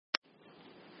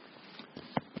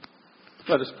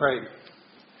Let us pray.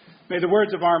 May the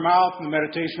words of our mouth and the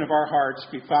meditation of our hearts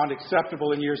be found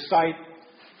acceptable in your sight.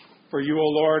 For you, O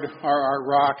Lord, are our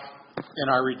rock and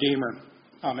our Redeemer.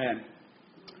 Amen.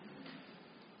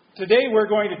 Today we're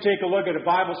going to take a look at a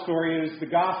Bible story. It is the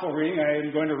gospel reading. I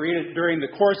am going to read it during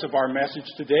the course of our message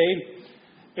today.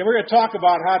 And we're going to talk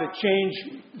about how to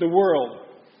change the world.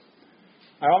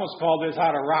 I almost call this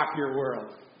how to rock your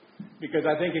world. Because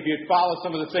I think if you'd follow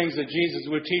some of the things that Jesus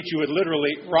would teach, you would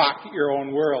literally rock your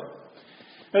own world.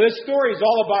 Now, this story is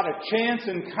all about a chance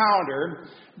encounter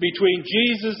between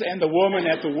Jesus and the woman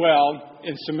at the well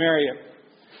in Samaria.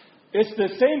 It's the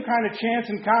same kind of chance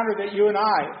encounter that you and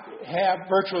I have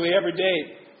virtually every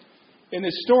day. And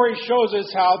this story shows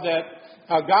us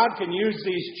how God can use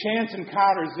these chance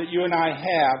encounters that you and I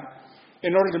have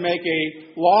in order to make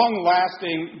a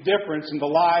long-lasting difference in the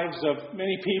lives of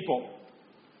many people.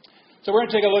 So we're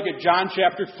going to take a look at John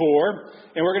chapter 4,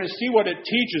 and we're going to see what it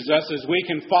teaches us as we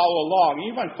can follow along.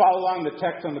 You might follow along the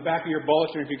text on the back of your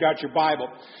bulletin if you got your Bible.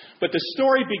 But the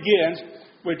story begins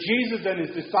with Jesus and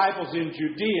his disciples in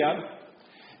Judea,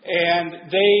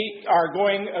 and they are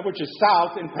going, which is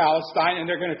south in Palestine, and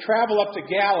they're going to travel up to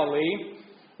Galilee,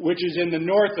 which is in the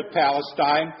north of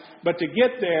Palestine. But to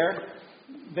get there,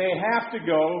 they have to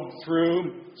go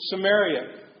through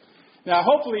Samaria. Now,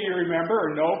 hopefully you remember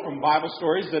or know from Bible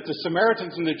stories that the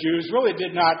Samaritans and the Jews really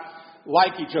did not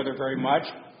like each other very much.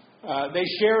 They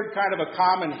shared kind of a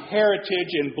common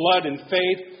heritage in blood and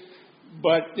faith,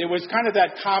 but it was kind of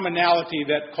that commonality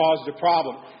that caused the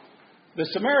problem. The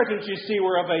Samaritans, you see,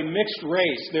 were of a mixed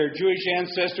race. Their Jewish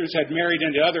ancestors had married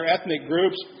into other ethnic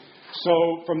groups.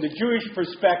 So from the Jewish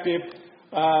perspective,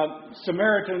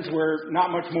 Samaritans were not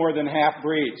much more than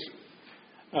half-breeds.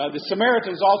 The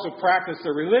Samaritans also practiced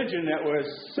a religion that was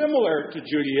similar to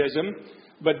Judaism,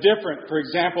 but different. For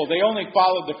example, they only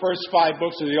followed the first 5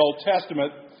 books of the Old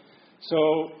Testament,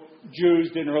 so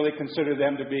Jews didn't really consider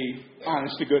them to be,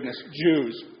 honest to goodness,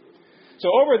 Jews.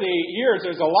 So over the years,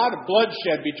 there's a lot of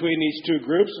bloodshed between these two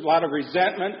groups, a lot of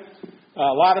resentment,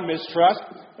 a lot of mistrust.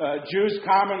 Jews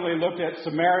commonly looked at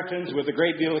Samaritans with a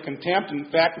great deal of contempt.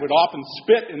 In fact, would often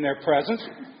spit in their presence.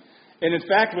 And in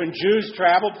fact, when Jews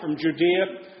traveled from Judea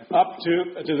up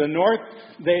to the north,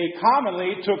 they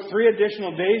commonly took 3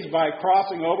 additional days by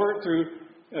crossing over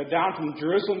down from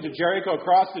Jerusalem to Jericho,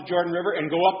 across the Jordan River, and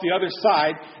go up the other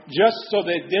side, just so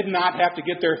they did not have to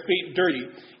get their feet dirty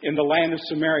in the land of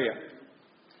Samaria.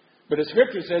 But as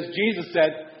Scripture says, Jesus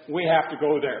said, we have to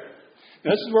go there. Now,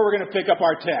 this is where we're going to pick up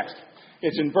our text.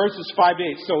 It's in verses 5 to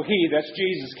 8. So he, that's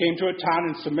Jesus, came to a town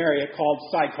in Samaria called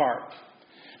Sychar,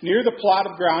 near the plot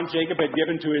of ground Jacob had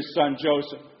given to his son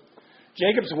Joseph.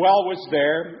 Jacob's well was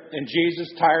there, and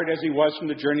Jesus, tired as he was from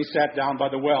the journey, sat down by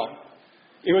the well.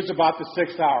 It was about the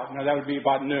 6th hour. Now, that would be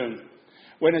about noon.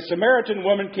 When a Samaritan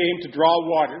woman came to draw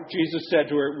water, Jesus said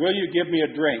to her, "Will you give me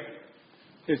a drink?"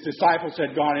 His disciples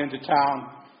had gone into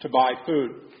town to buy food.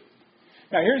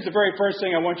 Now, here's the very first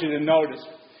thing I want you to notice.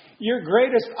 Your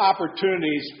greatest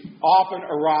opportunities often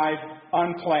arrive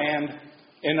unplanned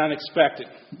and unexpected.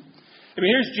 I mean,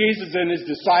 here's Jesus and his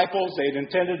disciples. They'd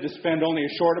intended to spend only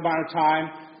a short amount of time,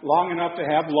 long enough to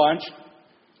have lunch,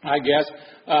 I guess,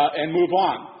 and move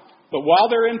on. But while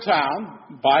they're in town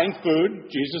buying food,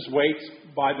 Jesus waits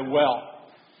by the well.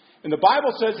 And the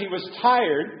Bible says he was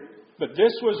tired, but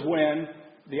this was when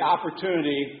the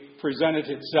opportunity presented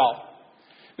itself.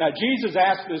 Now, Jesus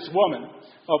asked this woman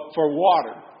for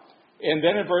water. And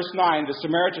then in verse 9, the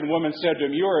Samaritan woman said to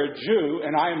him, "You are a Jew,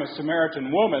 and I am a Samaritan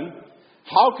woman.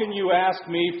 How can you ask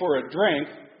me for a drink?"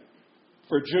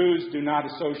 For Jews do not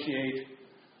associate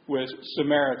with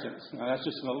Samaritans. Now, that's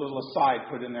just a little aside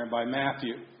put in there by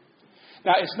Matthew.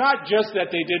 Now, it's not just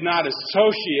that they did not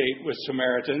associate with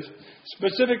Samaritans.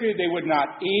 Specifically, they would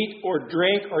not eat or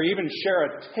drink or even share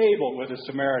a table with a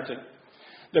Samaritan.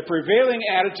 The prevailing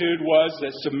attitude was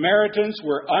that Samaritans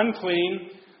were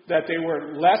unclean, that they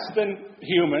were less than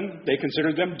human. They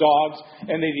considered them dogs,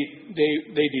 and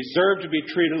they deserved to be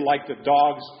treated like the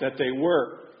dogs that they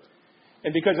were.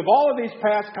 And because of all of these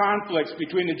past conflicts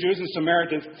between the Jews and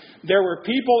Samaritans, there were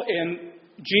people in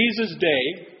Jesus'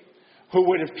 day who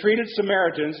would have treated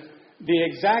Samaritans the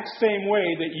exact same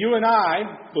way that you and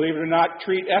I, believe it or not,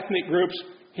 treat ethnic groups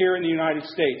here in the United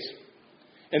States.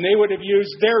 And they would have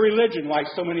used their religion, like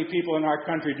so many people in our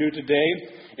country do today,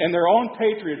 and their own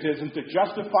patriotism to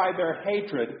justify their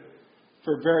hatred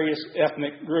for various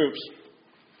ethnic groups.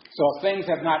 So things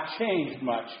have not changed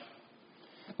much.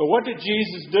 But what did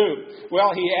Jesus do?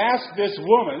 Well, he asked this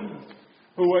woman,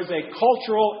 who was a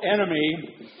cultural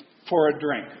enemy, for a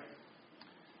drink.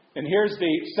 And here's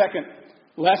the second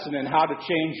lesson in how to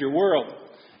change your world.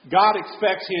 God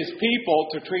expects His people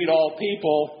to treat all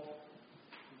people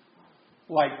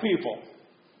like people.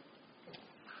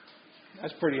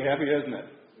 That's pretty heavy, isn't it?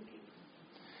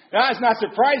 Now, it's not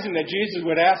surprising that Jesus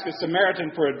would ask a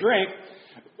Samaritan for a drink,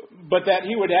 but that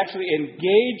He would actually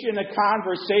engage in a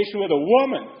conversation with a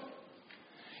woman.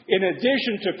 In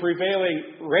addition to prevailing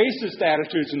racist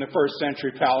attitudes in the first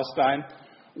century Palestine,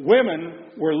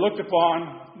 women were looked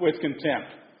upon with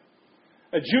contempt.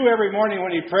 A Jew every morning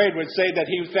when he prayed would say that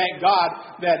he thanked God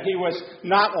that he was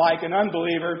not like an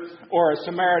unbeliever or a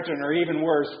Samaritan or even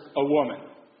worse, a woman.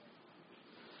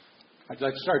 I'd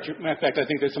like to start. In fact, I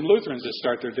think there's some Lutherans that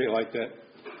start their day like that.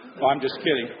 Well, I'm just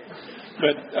kidding.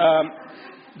 But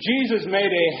Jesus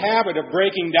made a habit of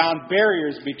breaking down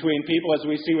barriers between people, as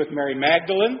we see with Mary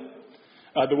Magdalene,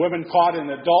 the woman caught in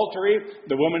adultery,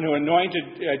 the woman who anointed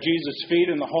Jesus' feet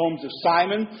in the homes of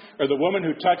Simon, or the woman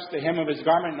who touched the hem of his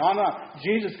garment, and on and on.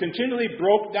 Jesus continually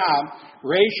broke down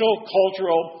racial,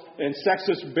 cultural, and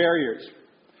sexist barriers.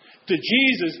 To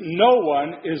Jesus, no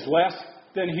one is less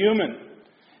than human.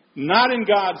 Not in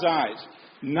God's eyes.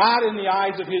 Not in the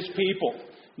eyes of His people.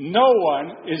 No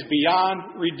one is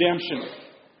beyond redemption.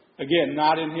 Again,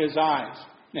 not in His eyes.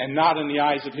 And not in the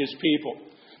eyes of His people.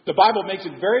 The Bible makes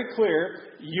it very clear,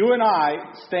 you and I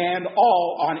stand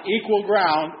all on equal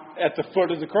ground at the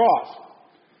foot of the cross.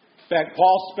 In fact,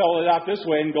 Paul spelled it out this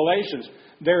way in Galatians.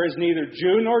 There is neither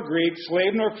Jew nor Greek,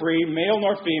 slave nor free, male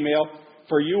nor female,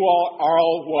 for you all are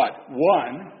all what?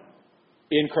 One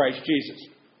in Christ Jesus.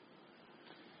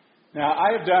 Now,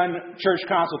 I have done church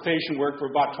consultation work for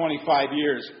about 25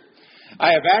 years.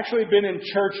 I have actually been in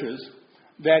churches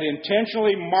that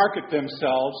intentionally market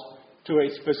themselves to a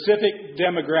specific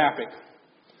demographic.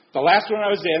 The last one I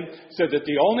was in said that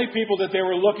the only people that they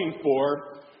were looking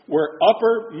for were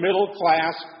upper middle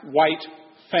class white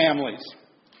families.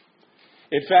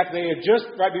 In fact, they had just,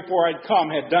 right before I'd come,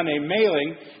 had done a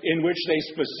mailing in which they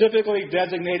specifically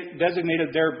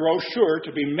designated their brochure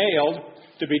to be mailed,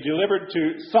 to be delivered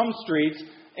to some streets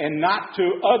and not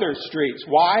to other streets.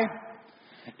 Why?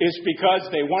 It's because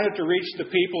they wanted to reach the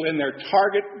people in their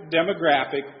target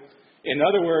demographic. In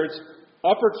other words,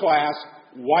 upper class,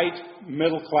 white,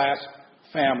 middle class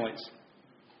families.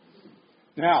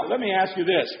 Now, let me ask you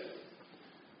this.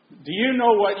 Do you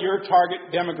know what your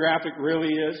target demographic really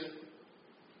is?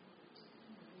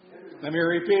 Let me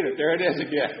repeat it. There it is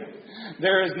again.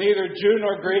 There is neither Jew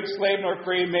nor Greek, slave nor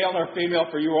free, male nor female,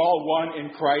 for you are all one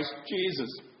in Christ Jesus.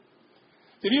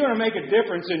 If you want to make a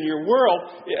difference in your world,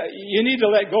 you need to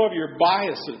let go of your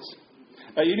biases.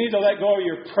 You need to let go of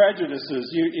your prejudices.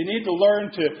 You need to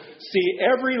learn to see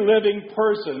every living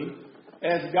person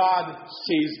as God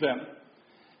sees them.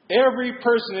 Every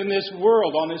person in this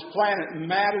world, on this planet,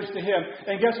 matters to Him.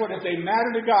 And guess what? If they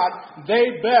matter to God,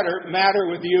 they better matter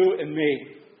with you and me.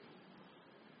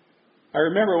 I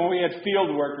remember when we had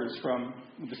field workers from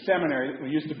the seminary. We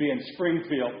used to be in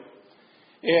Springfield.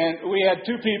 And we had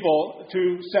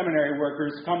two seminary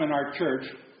workers come in our church,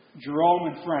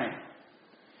 Jerome and Frank.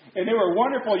 And they were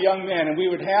wonderful young men, and we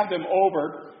would have them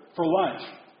over for lunch.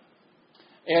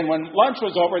 And when lunch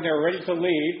was over and they were ready to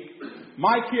leave,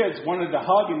 my kids wanted to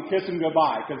hug and kiss them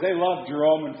goodbye because they loved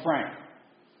Jerome and Frank.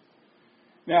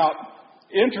 Now,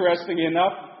 interestingly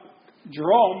enough,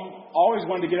 Jerome always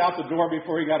wanted to get out the door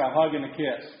before he got a hug and a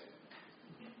kiss.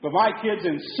 But my kids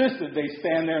insisted they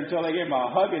stand there until they gave him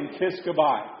a hug and kiss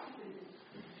goodbye.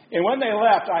 And when they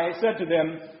left, I said to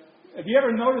them, have you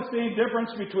ever noticed any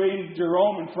difference between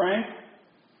Jerome and Frank?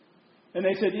 And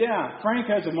they said, yeah, Frank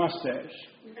has a mustache.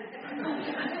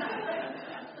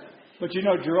 But you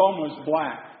know, Jerome was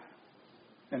black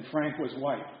and Frank was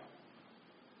white.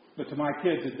 But to my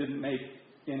kids, it didn't make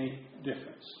any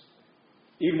difference.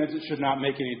 Even as it should not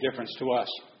make any difference to us.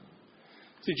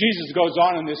 See, Jesus goes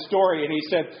on in this story and He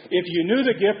said, if you knew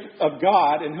the gift of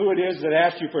God and who it is that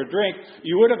asked you for a drink,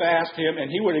 you would have asked Him and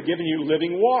He would have given you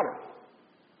living water.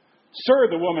 Sir,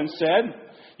 the woman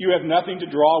said, you have nothing to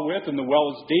draw with and the well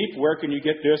is deep. Where can you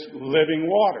get this living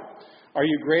water? Are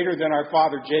you greater than our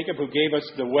father Jacob, who gave us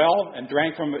the well and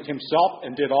drank from it himself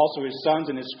and did also his sons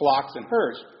and his flocks and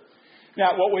herds?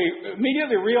 Now, what we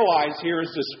immediately realize here is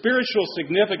the spiritual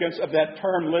significance of that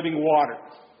term living water.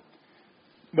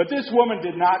 But this woman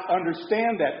did not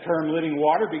understand that term living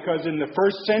water because in the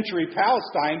first century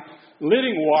Palestine,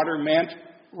 living water meant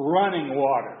running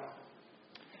water.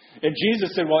 And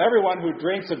Jesus said, well, everyone who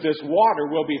drinks of this water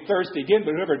will be thirsty again,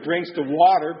 but whoever drinks the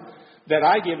water that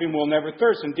I give him will never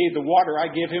thirst. Indeed, the water I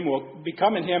give him will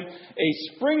become in him a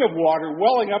spring of water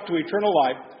welling up to eternal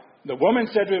life. The woman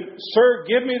said to him, Sir,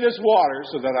 give me this water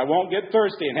so that I won't get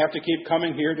thirsty and have to keep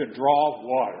coming here to draw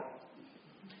water.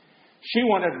 She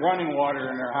wanted running water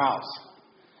in her house.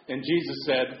 And Jesus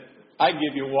said, I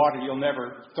give you water, you'll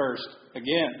never thirst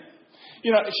again.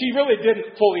 You know, she really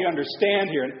didn't fully understand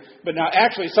here. But now,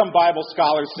 actually, some Bible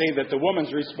scholars say that the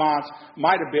woman's response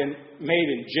might have been made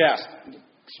in jest.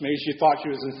 Maybe she thought she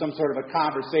was in some sort of a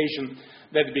conversation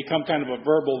that had become kind of a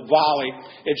verbal volley,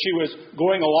 and she was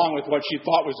going along with what she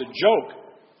thought was a joke.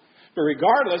 But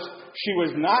regardless, she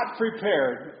was not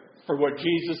prepared for what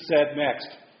Jesus said next.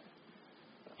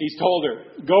 He's told her,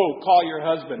 go, call your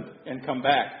husband and come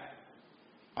back.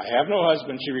 I have no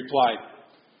husband, she replied.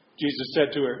 Jesus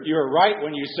said to her, you are right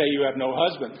when you say you have no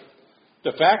husband.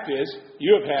 The fact is,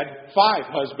 you have had 5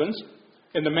 husbands,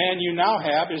 and the man you now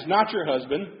have is not your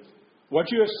husband. What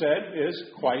you have said is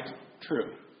quite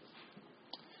true.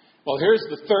 Well, here's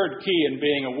the third key in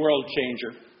being a world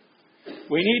changer.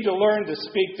 We need to learn to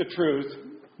speak the truth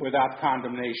without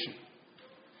condemnation.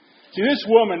 See, this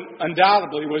woman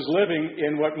undoubtedly was living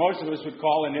in what most of us would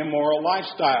call an immoral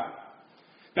lifestyle.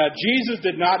 Now, Jesus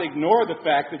did not ignore the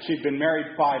fact that she'd been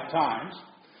married 5 times,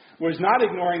 was not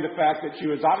ignoring the fact that she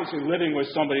was obviously living with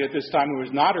somebody at this time who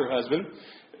was not her husband.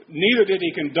 Neither did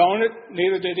he condone it,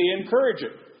 neither did he encourage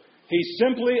it. He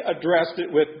simply addressed it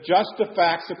with just the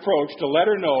facts approach to let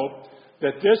her know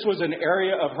that this was an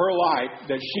area of her life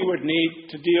that she would need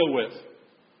to deal with.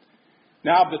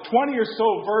 Now, of the 20 or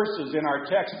so verses in our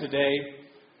text today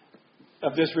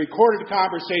of this recorded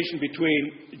conversation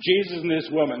between Jesus and this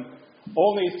woman,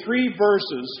 only 3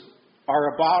 verses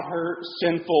are about her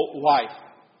sinful life.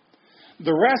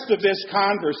 The rest of this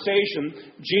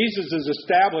conversation, Jesus is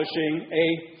establishing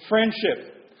a friendship.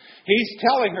 He's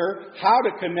telling her how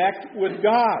to connect with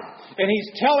God, and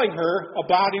he's telling her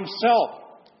about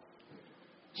himself.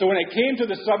 So when it came to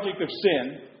the subject of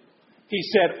sin, he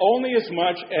said only as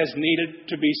much as needed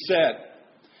to be said.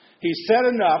 He said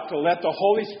enough to let the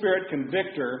Holy Spirit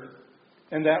convict her,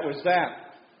 and that was that.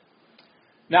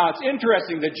 Now, it's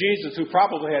interesting that Jesus, who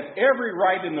probably had every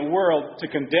right in the world to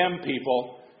condemn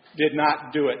people, did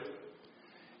not do it.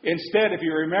 Instead, if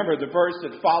you remember the verse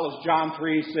that follows John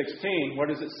 3:16, what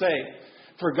does it say?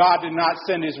 For God did not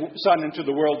send his Son into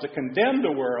the world to condemn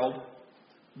the world,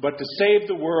 but to save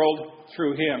the world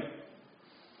through him.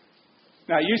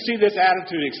 Now, you see this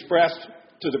attitude expressed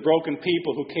to the broken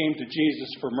people who came to Jesus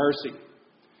for mercy.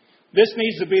 This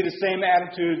needs to be the same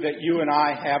attitude that you and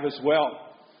I have as well.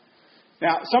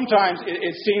 Now, sometimes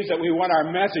it seems that we want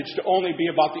our message to only be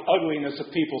about the ugliness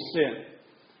of people's sin.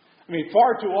 I mean,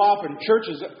 far too often,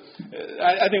 churches,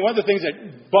 I think one of the things that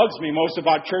bugs me most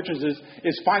about churches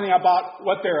is finding out about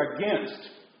what they're against.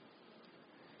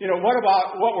 You know, what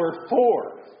about what we're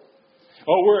for?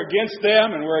 Oh, we're against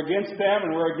them, and we're against them,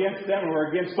 and we're against them, and we're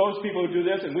against those people who do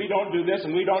this, and we don't do this,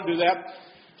 and we don't do that.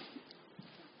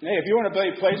 Hey, if you want to be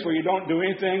a place where you don't do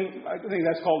anything, I think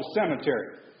that's called a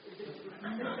cemetery.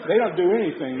 They don't do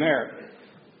anything there.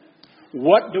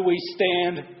 What do we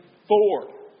stand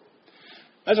for?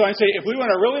 That's why I say, if we want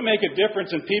to really make a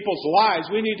difference in people's lives,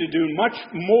 we need to do much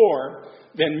more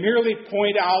than merely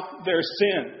point out their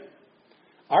sin.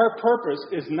 Our purpose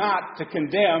is not to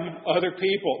condemn other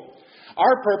people.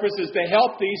 Our purpose is to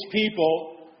help these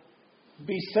people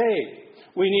be saved.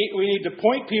 We need to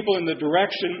point people in the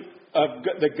direction of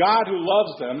the God who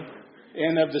loves them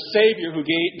and of the Savior who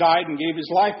died and gave his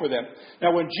life for them.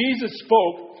 Now, when Jesus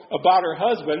spoke about her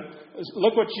husband,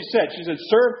 look what she said. She said,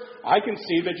 Sir, I can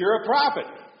see that you're a prophet.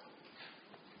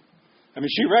 I mean,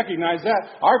 she recognized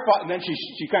that. And then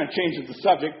she kind of changes the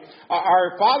subject.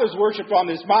 Our fathers worshipped on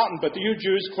this mountain, but you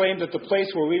Jews claim that the place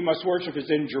where we must worship is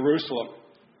in Jerusalem.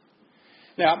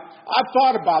 Now, I've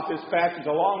thought about this passage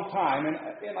a long time,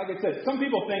 and like I said, some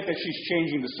people think that she's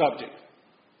changing the subject.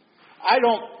 I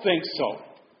don't think so.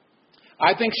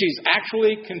 I think she's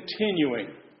actually continuing.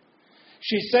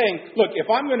 She's saying, look, if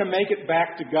I'm going to make it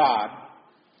back to God,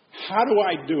 how do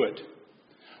I do it?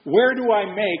 Where do I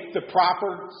make the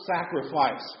proper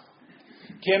sacrifice?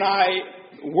 Can I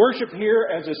worship here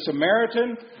as a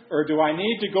Samaritan, or do I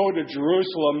need to go to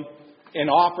Jerusalem and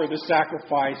offer the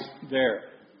sacrifice there?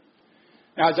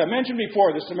 Now, as I mentioned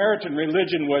before, the Samaritan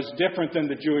religion was different than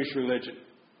the Jewish religion.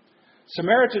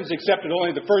 Samaritans accepted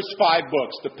only the first 5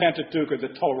 books, the Pentateuch or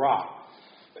the Torah,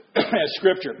 as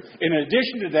Scripture. In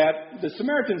addition to that, the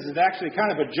Samaritans had actually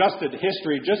kind of adjusted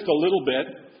history just a little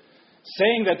bit,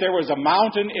 saying that there was a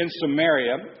mountain in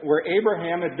Samaria where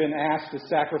Abraham had been asked to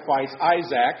sacrifice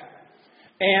Isaac,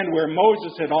 and where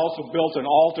Moses had also built an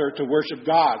altar to worship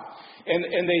God.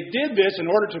 And they did this in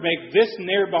order to make this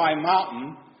nearby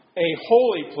mountain a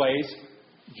holy place,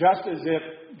 just as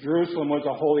if Jerusalem was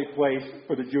a holy place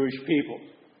for the Jewish people.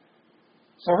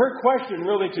 So her question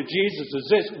really to Jesus is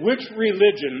this: which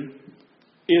religion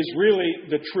is really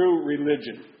the true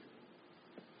religion?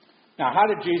 Now, how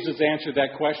did Jesus answer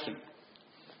that question?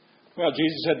 Well,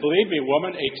 Jesus said, "Believe me,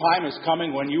 woman, a time is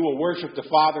coming when you will worship the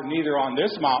Father neither on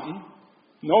this mountain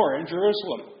nor in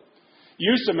Jerusalem.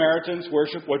 You Samaritans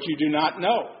worship what you do not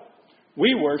know.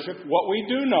 We worship what we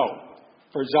do know.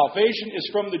 For salvation is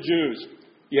from the Jews.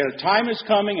 Yet a time is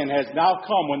coming and has now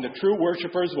come when the true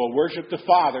worshipers will worship the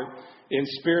Father in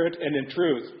spirit and in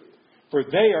truth. For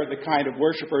they are the kind of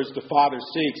worshipers the Father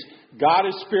seeks. God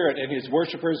is spirit, and his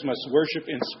worshipers must worship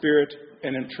in spirit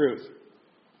and in truth."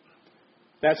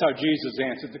 That's how Jesus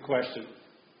answered the question.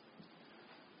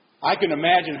 I can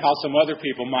imagine how some other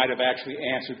people might have actually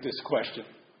answered this question.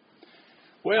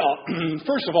 Well,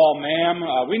 first of all,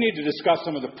 ma'am, we need to discuss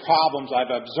some of the problems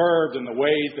I've observed in the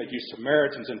ways that you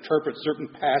Samaritans interpret certain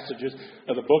passages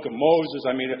of the book of Moses.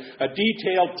 I mean, a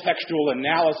detailed textual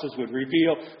analysis would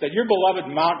reveal that your beloved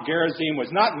Mount Gerizim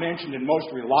was not mentioned in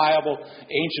most reliable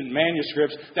ancient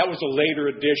manuscripts. That was a later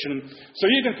addition. So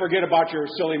you can forget about your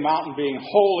silly mountain being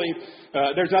holy.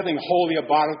 There's nothing holy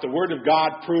about it. The Word of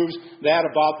God proves that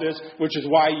about this, which is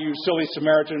why you silly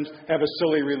Samaritans have a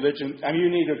silly religion. I mean, you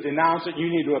need to denounce it.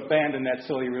 You need to abandon that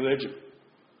silly religion.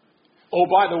 Oh,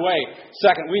 by the way,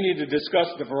 second, we need to discuss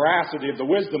the veracity of the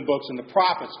wisdom books and the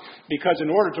prophets, because in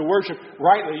order to worship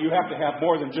rightly, you have to have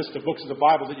more than just the books of the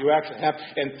Bible that you actually have.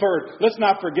 And third, let's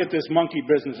not forget this monkey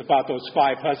business about those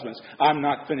 5 husbands. I'm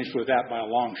not finished with that by a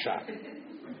long shot.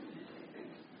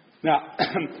 Now,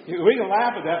 we can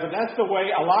laugh at that, but that's the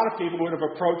way a lot of people would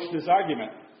have approached this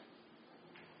argument.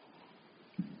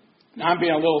 Now, I'm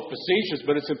being a little facetious,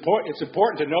 but it's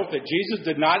important to note that Jesus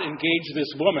did not engage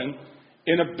this woman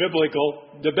in a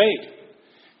biblical debate.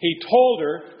 He told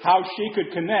her how she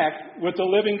could connect with the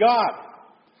living God.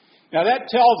 Now, that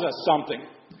tells us something.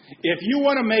 If you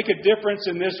want to make a difference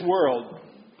in this world,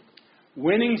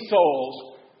 winning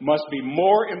souls must be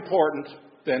more important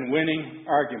than winning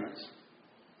arguments.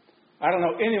 I don't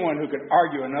know anyone who could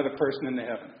argue another person into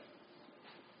heaven.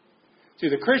 See,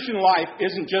 the Christian life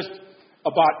isn't just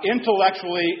about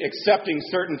intellectually accepting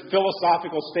certain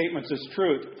philosophical statements as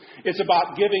truth. It's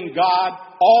about giving God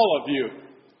all of you.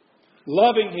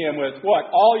 Loving him with what?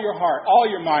 All your heart, all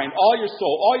your mind, all your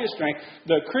soul, all your strength.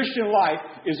 The Christian life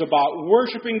is about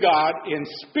worshiping God in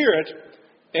spirit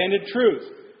and in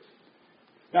truth.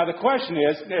 Now, the question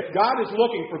is, if God is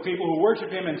looking for people who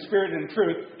worship him in spirit and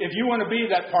truth, if you want to be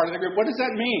that part of the group, what does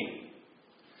that mean?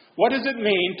 What does it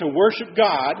mean to worship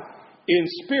God in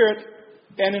spirit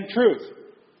and in truth?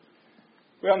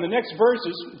 Well, in the next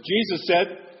verses, Jesus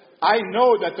said, "I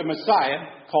know that the Messiah,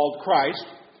 called Christ,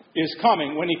 is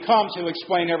coming. When he comes, he'll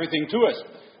explain everything to us."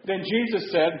 Then Jesus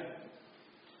said,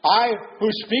 "I who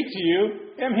speak to you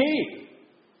am he."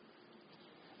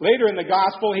 Later in the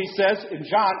gospel, he says in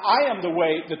John, "I am the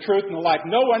way, the truth, and the life.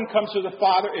 No one comes to the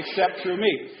Father except through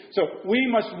me." So we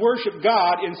must worship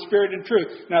God in spirit and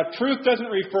truth. Now, truth doesn't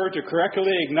refer to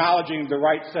correctly acknowledging the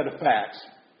right set of facts.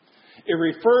 It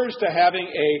refers to having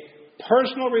a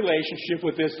personal relationship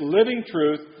with this living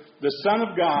truth, the Son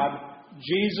of God,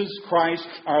 Jesus Christ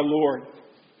our Lord.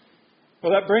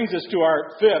 Well, that brings us to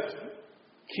our 5th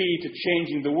key to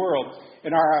changing the world.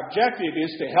 And our objective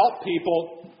is to help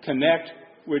people connect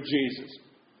with Jesus.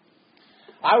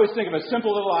 I always think of a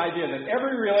simple little idea that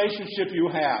every relationship you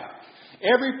have,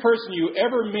 every person you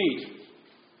ever meet,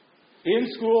 in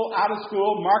school, out of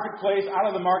school, marketplace, out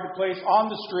of the marketplace, on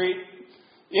the street,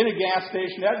 in a gas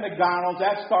station, at McDonald's,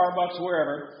 at Starbucks,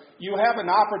 wherever, you have an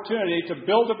opportunity to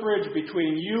build a bridge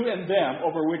between you and them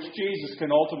over which Jesus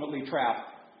can ultimately travel.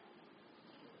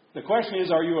 The question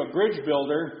is, are you a bridge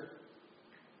builder?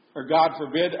 Or, God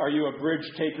forbid, are you a bridge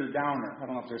taker downer? I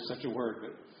don't know if there's such a word,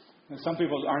 but some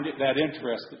people aren't that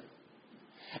interested.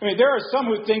 I mean, there are some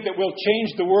who think that we'll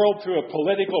change the world through a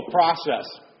political process.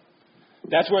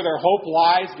 That's where their hope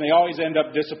lies, and they always end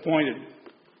up disappointed.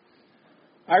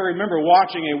 I remember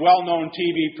watching a well-known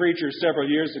TV preacher several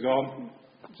years ago.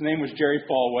 His name was Jerry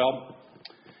Falwell.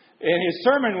 And his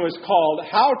sermon was called,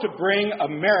 "How to Bring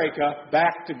America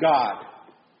Back to God."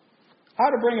 How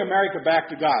to bring America back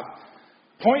to God.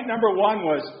 Point number 1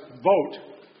 was vote.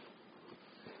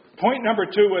 Point number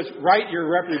 2 was write your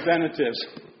representatives.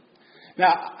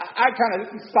 Now, I kind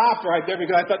of stopped right there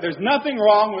because I thought there's nothing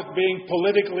wrong with being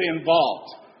politically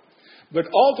involved. But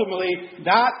ultimately,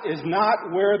 that is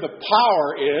not where the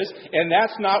power is, and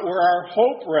that's not where our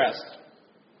hope rests.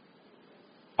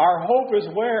 Our hope is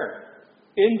where?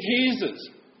 In Jesus.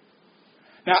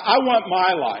 Now, I want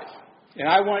my life. And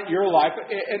I want your life.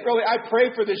 And really, I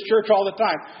pray for this church all the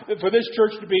time. For this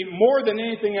church to be more than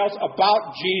anything else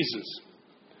about Jesus.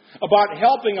 About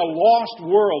helping a lost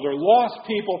world or lost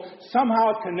people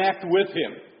somehow connect with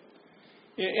him.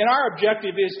 And our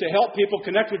objective is to help people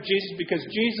connect with Jesus because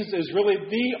Jesus is really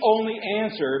the only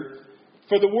answer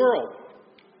for the world.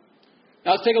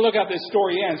 Now let's take a look at how this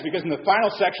story ends, because in the final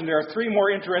section there are 3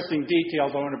 more interesting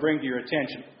details I want to bring to your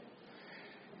attention.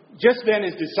 Just then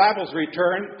his disciples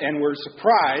returned and were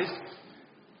surprised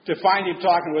to find him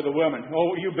talking with a woman.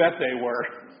 Oh, you bet they were.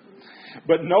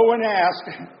 But no one asked,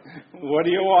 what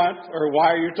do you want, or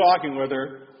why are you talking with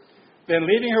her? Then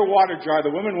leaving her water jar, the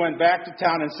woman went back to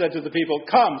town and said to the people,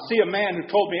 come, see a man who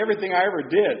told me everything I ever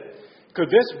did. Could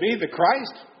this be the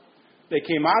Christ? They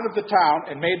came out of the town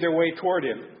and made their way toward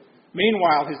him.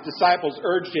 Meanwhile, his disciples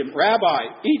urged him, Rabbi,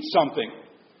 eat something.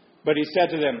 But he said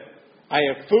to them, I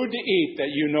have food to eat that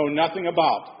you know nothing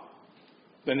about.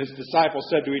 Then his disciples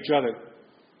said to each other,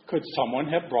 could someone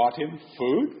have brought him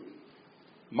food?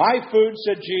 My food,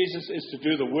 said Jesus, is to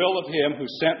do the will of him who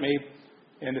sent me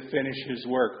and to finish his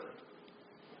work.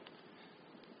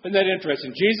 Isn't that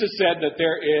interesting? Jesus said that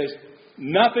there is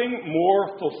nothing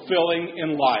more fulfilling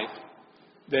in life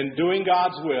than doing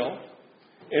God's will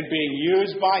and being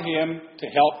used by him to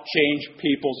help change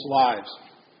people's lives.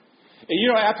 And you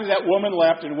know, after that woman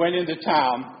left and went into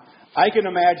town, I can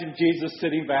imagine Jesus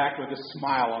sitting back with a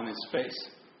smile on his face,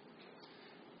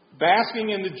 basking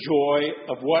in the joy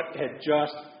of what had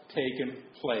just taken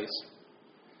place.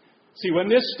 See, when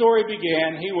this story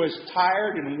began, he was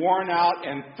tired and worn out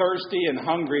and thirsty and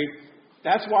hungry.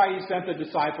 That's why he sent the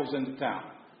disciples into town.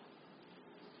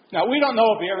 Now, we don't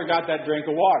know if he ever got that drink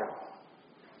of water.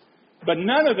 But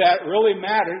none of that really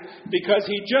mattered, because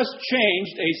he just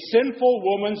changed a sinful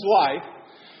woman's life.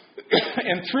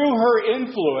 And through her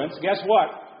influence, guess what?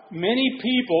 Many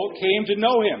people came to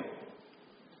know him.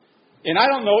 And I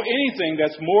don't know anything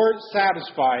that's more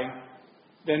satisfying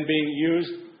than being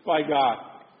used by God.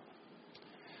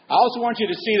 I also want you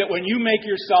to see that when you make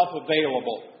yourself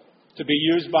available to be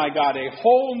used by God, a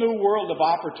whole new world of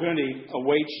opportunity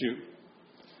awaits you.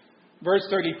 Verse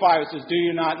 35, it says, do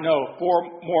you not know?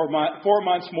 4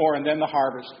 months more and then the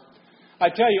harvest. I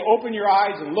tell you, open your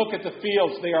eyes and look at the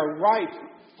fields. They are ripe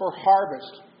for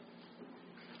harvest.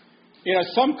 You know,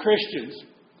 some Christians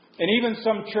and even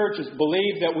some churches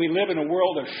believe that we live in a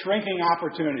world of shrinking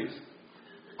opportunities.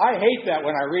 I hate that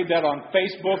when I read that on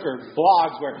Facebook or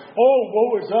blogs where, oh,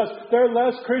 woe is us. There are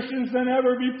less Christians than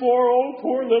ever before. Oh,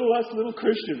 poor little us little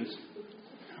Christians.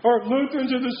 Or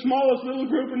Lutherans are the smallest little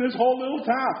group in this whole little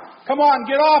town. Come on,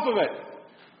 get off of it.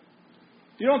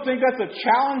 You don't think that's a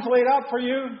challenge laid out for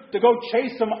you to go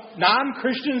chase some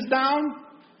non-Christians down?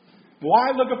 Why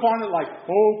look upon it like,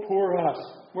 oh, poor us.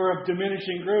 We're a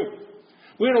diminishing group.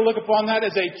 We ought to look upon that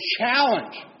as a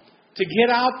challenge to get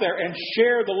out there and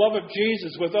share the love of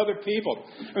Jesus with other people.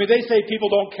 I mean, they say people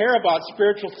don't care about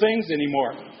spiritual things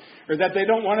anymore, or that they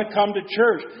don't want to come to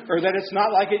church, or that it's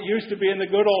not like it used to be in the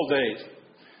good old days.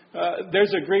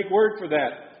 There's a Greek word for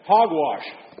that, hogwash.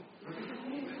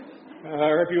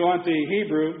 Or if you want the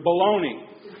Hebrew, baloney.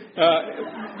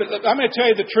 But I'm going to tell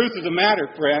you the truth of the matter,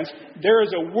 friends. There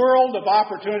is a world of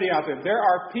opportunity out there. There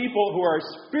are people who are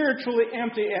spiritually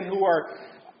empty and who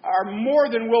are more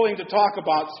than willing to talk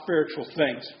about spiritual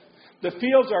things. The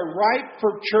fields are ripe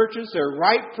for churches. They're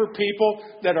ripe for people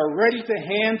that are ready to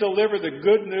hand deliver the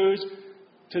good news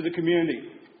to the community.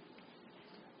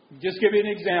 Just give you an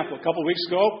example. A couple of weeks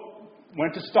ago,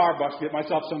 went to Starbucks to get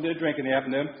myself something to drink in the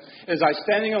afternoon. As I was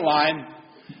standing in line,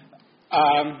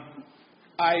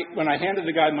 when I handed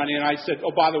the guy money, and I said,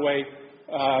 oh, by the way,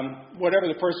 whatever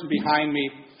the person behind me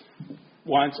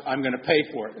wants, I'm going to pay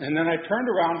for it. And then I turned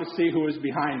around to see who was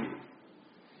behind me.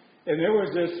 And there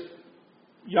was this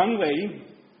young lady,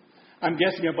 I'm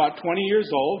guessing about 20 years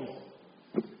old,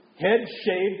 head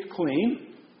shaved clean,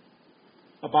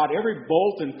 about every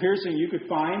bolt and piercing you could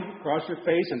find across her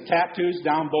face, and tattoos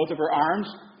down both of her arms,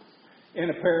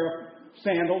 and a pair of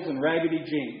sandals and raggedy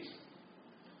jeans.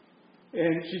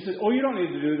 And she said, oh, you don't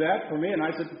need to do that for me. And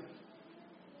I said,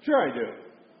 sure I do.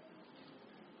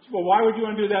 She said, well, why would you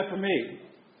want to do that for me?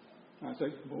 I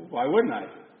said, well, why wouldn't I?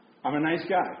 I'm a nice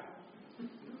guy.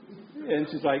 And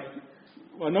she's like,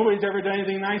 well, nobody's ever done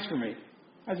anything nice for me.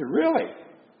 I said, really?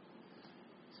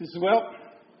 She said, well,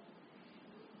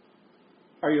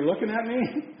 are you looking at me?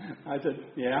 I said,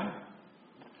 yeah.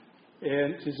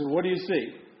 And she said, what do you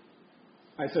see?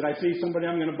 I said, I see somebody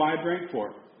I'm going to buy a drink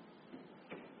for.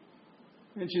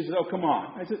 And she said, oh, come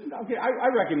on. I said, okay,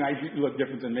 I recognize you look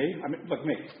different than me. I mean, look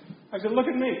me. I said, look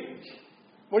at me.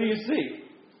 What do you see?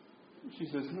 She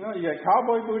says, well, you got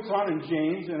cowboy boots on and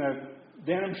jeans and a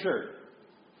denim shirt.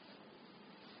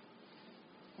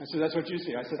 I said, that's what you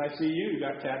see. I said, I see you. You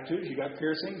got tattoos. You got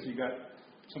piercings. You got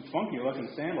some funky looking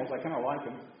sandals. I kind of like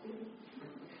them.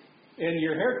 And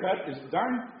your haircut is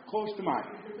darn close to mine.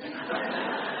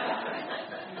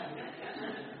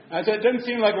 I said, it doesn't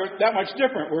seem like we're that much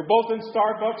different. We're both in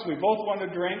Starbucks. We both want to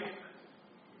drink.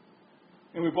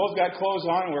 And we both got clothes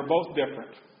on, and we're both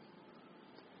different.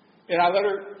 And I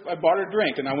bought her a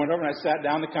drink, and I went over and I sat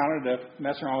down the counter to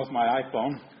mess around with my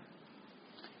iPhone.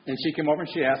 And she came over and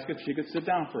she asked if she could sit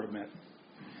down for a minute.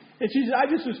 And she said, I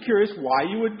just was curious why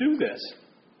you would do this.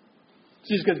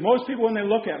 She said, because most people when they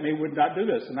look at me would not do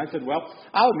this. And I said, well,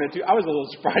 I'll admit to you, I was a little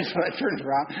surprised when I turned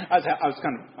around. I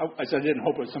said, I didn't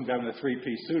hope it was some guy in a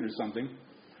three-piece suit or something.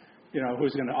 You know,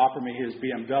 who's going to offer me his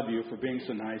BMW for being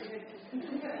so nice.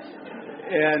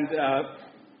 And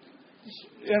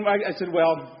I said,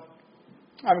 well,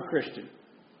 I'm a Christian.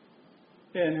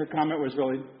 And her comment was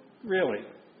really?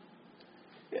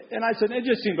 And I said, it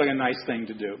just seems like a nice thing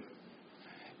to do.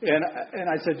 And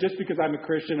I said, just because I'm a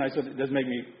Christian, I said, it doesn't make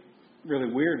me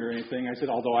really weird or anything. I said,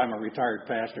 although I'm a retiring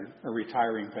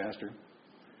pastor.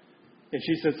 And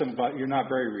she said something about, you're not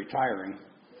very retiring.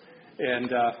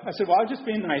 And I said, well, I was just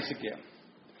being nice again.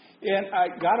 And I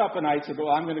got up and I said, well,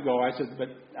 I'm going to go. I said,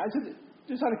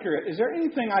 just out of curiosity, is there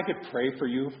anything I could pray for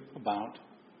you about?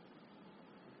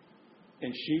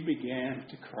 And she began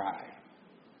to cry.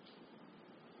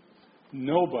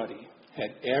 Nobody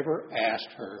had ever asked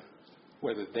her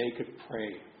whether they could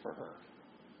pray for her.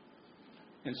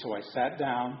 And so I sat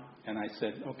down and I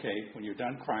said, okay, when you're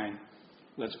done crying,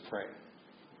 let's pray.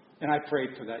 And I prayed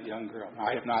for that young girl. Now,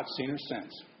 I have not seen her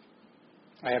since.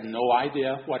 I have no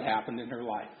idea what happened in her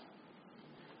life.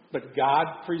 But God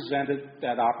presented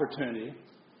that opportunity.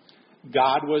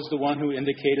 God was the one who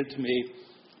indicated to me,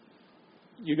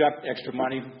 you got extra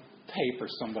money, pay for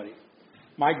somebody.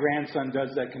 My grandson does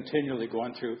that continually,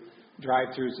 going through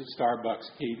drive-thrus at Starbucks.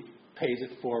 He pays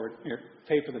it forward. Here,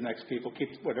 pay for the next people.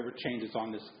 Keep whatever changes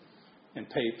on this and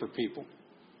pay for people.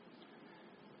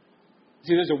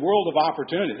 See, there's a world of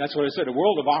opportunity. That's what I said, a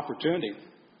world of opportunity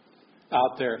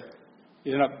out there.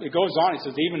 You know, it goes on. It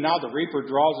says, even now the reaper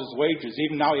draws his wages.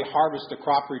 Even now he harvests the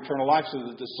crop for eternal life, so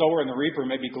that the sower and the reaper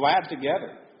may be glad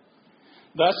together.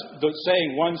 Thus, the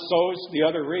saying, one sows, the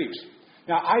other reaps.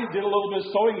 Now, I did a little bit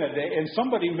of sowing that day, and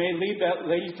somebody may lead that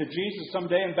lady to Jesus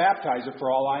someday and baptize her,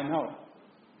 for all I know.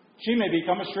 She may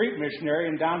become a street missionary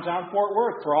in downtown Fort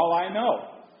Worth, for all I know.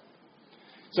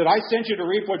 Said, I sent you to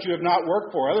reap what you have not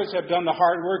worked for. Others have done the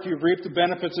hard work. You've reaped the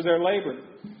benefits of their labor.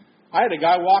 I had a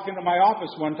guy walk into my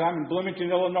office one time in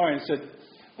Bloomington, Illinois, and said,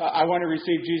 I want to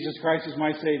receive Jesus Christ as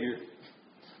my Savior.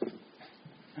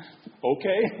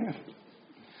 Okay.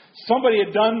 Somebody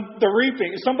had done the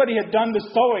reaping. Somebody had done the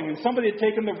sowing. And somebody had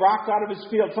taken the rock out of his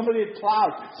field. Somebody had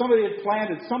plowed. Somebody had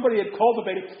planted. Somebody had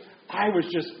cultivated. I was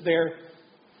just there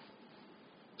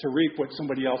to reap what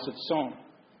somebody else had sown.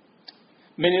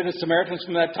 Many of the Samaritans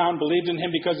from that town believed in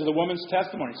him because of the woman's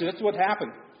testimony. See, that's what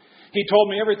happened. He told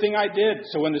me everything I did.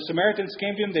 So when the Samaritans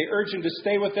came to him, they urged him to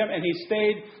stay with them, and he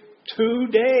stayed 2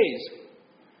 days.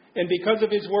 And because of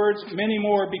his words, many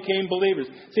more became believers.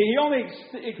 See, he only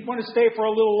wanted to stay for a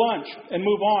little lunch and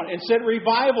move on. Instead,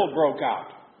 revival broke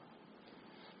out.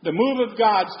 The move of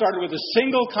God started with a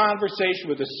single conversation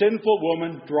with a sinful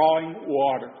woman drawing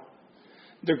water.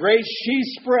 The grace she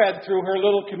spread through her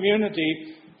little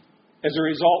community, as a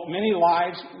result, many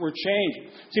lives were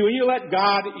changed. See, when you let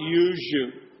God use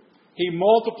you, He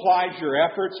multiplies your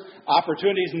efforts.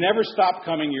 Opportunities never stop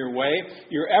coming your way.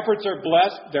 Your efforts are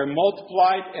blessed, they're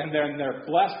multiplied, and then they're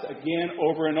blessed again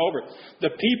over and over.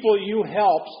 The people you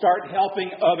help start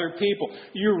helping other people.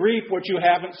 You reap what you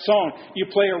haven't sown. You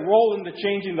play a role in the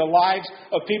changing the lives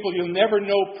of people you'll never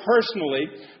know personally,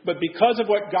 but because of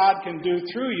what God can do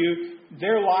through you,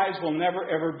 their lives will never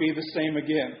ever be the same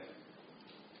again.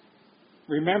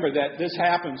 Remember that this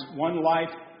happens one life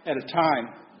at a time.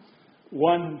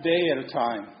 One day at a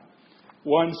time.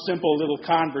 One simple little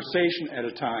conversation at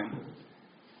a time.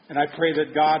 And I pray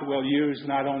that God will use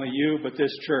not only you, but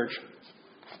this church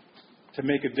to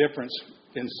make a difference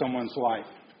in someone's life.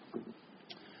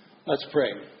 Let's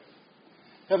pray.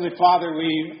 Heavenly Father,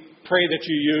 we pray that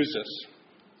you use us.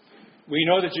 We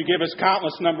know that you give us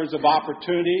countless numbers of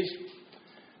opportunities.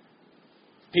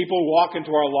 People walk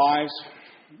into our lives.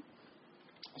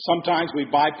 Sometimes we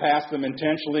bypass them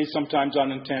intentionally, sometimes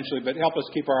unintentionally, but help us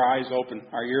keep our eyes open,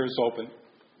 our ears open.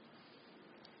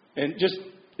 And just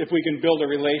if we can build a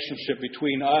relationship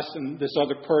between us and this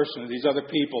other person, these other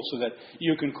people, so that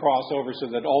you can cross over, so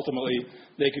that ultimately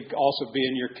they could also be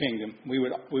in your kingdom. We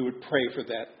would pray for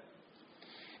that.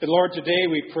 And Lord, today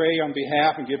we pray on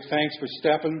behalf and give thanks for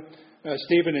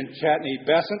Stephen and Chatney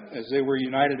Besant as they were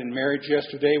united in marriage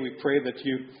yesterday. We pray that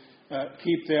you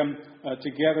keep them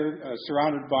together,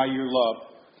 surrounded by your love.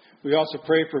 We also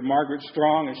pray for Margaret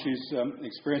Strong as she's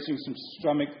experiencing some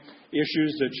stomach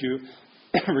issues, that you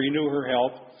renew her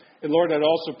health. And Lord, I'd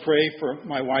also pray for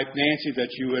my wife Nancy, that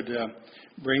you would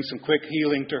bring some quick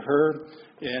healing to her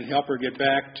and help her get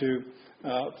back to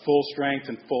full strength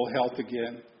and full health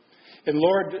again. And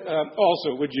Lord,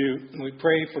 also we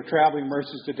pray for traveling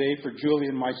mercies today for Julie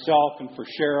and myself and for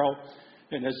Cheryl.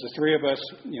 And as the three of us,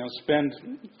 spend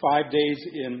 5 days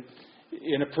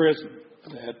in a prison,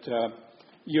 that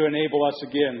you enable us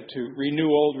again to renew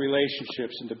old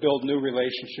relationships and to build new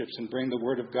relationships and bring the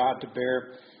Word of God to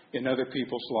bear in other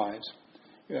people's lives.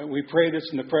 We pray this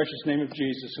in the precious name of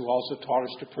Jesus, who also taught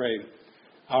us to pray.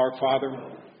 Our Father,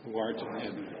 who art in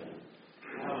heaven.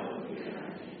 Hallowed be thy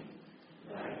name.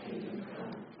 Thy kingdom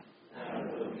come. Thy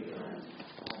will be done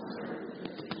on earth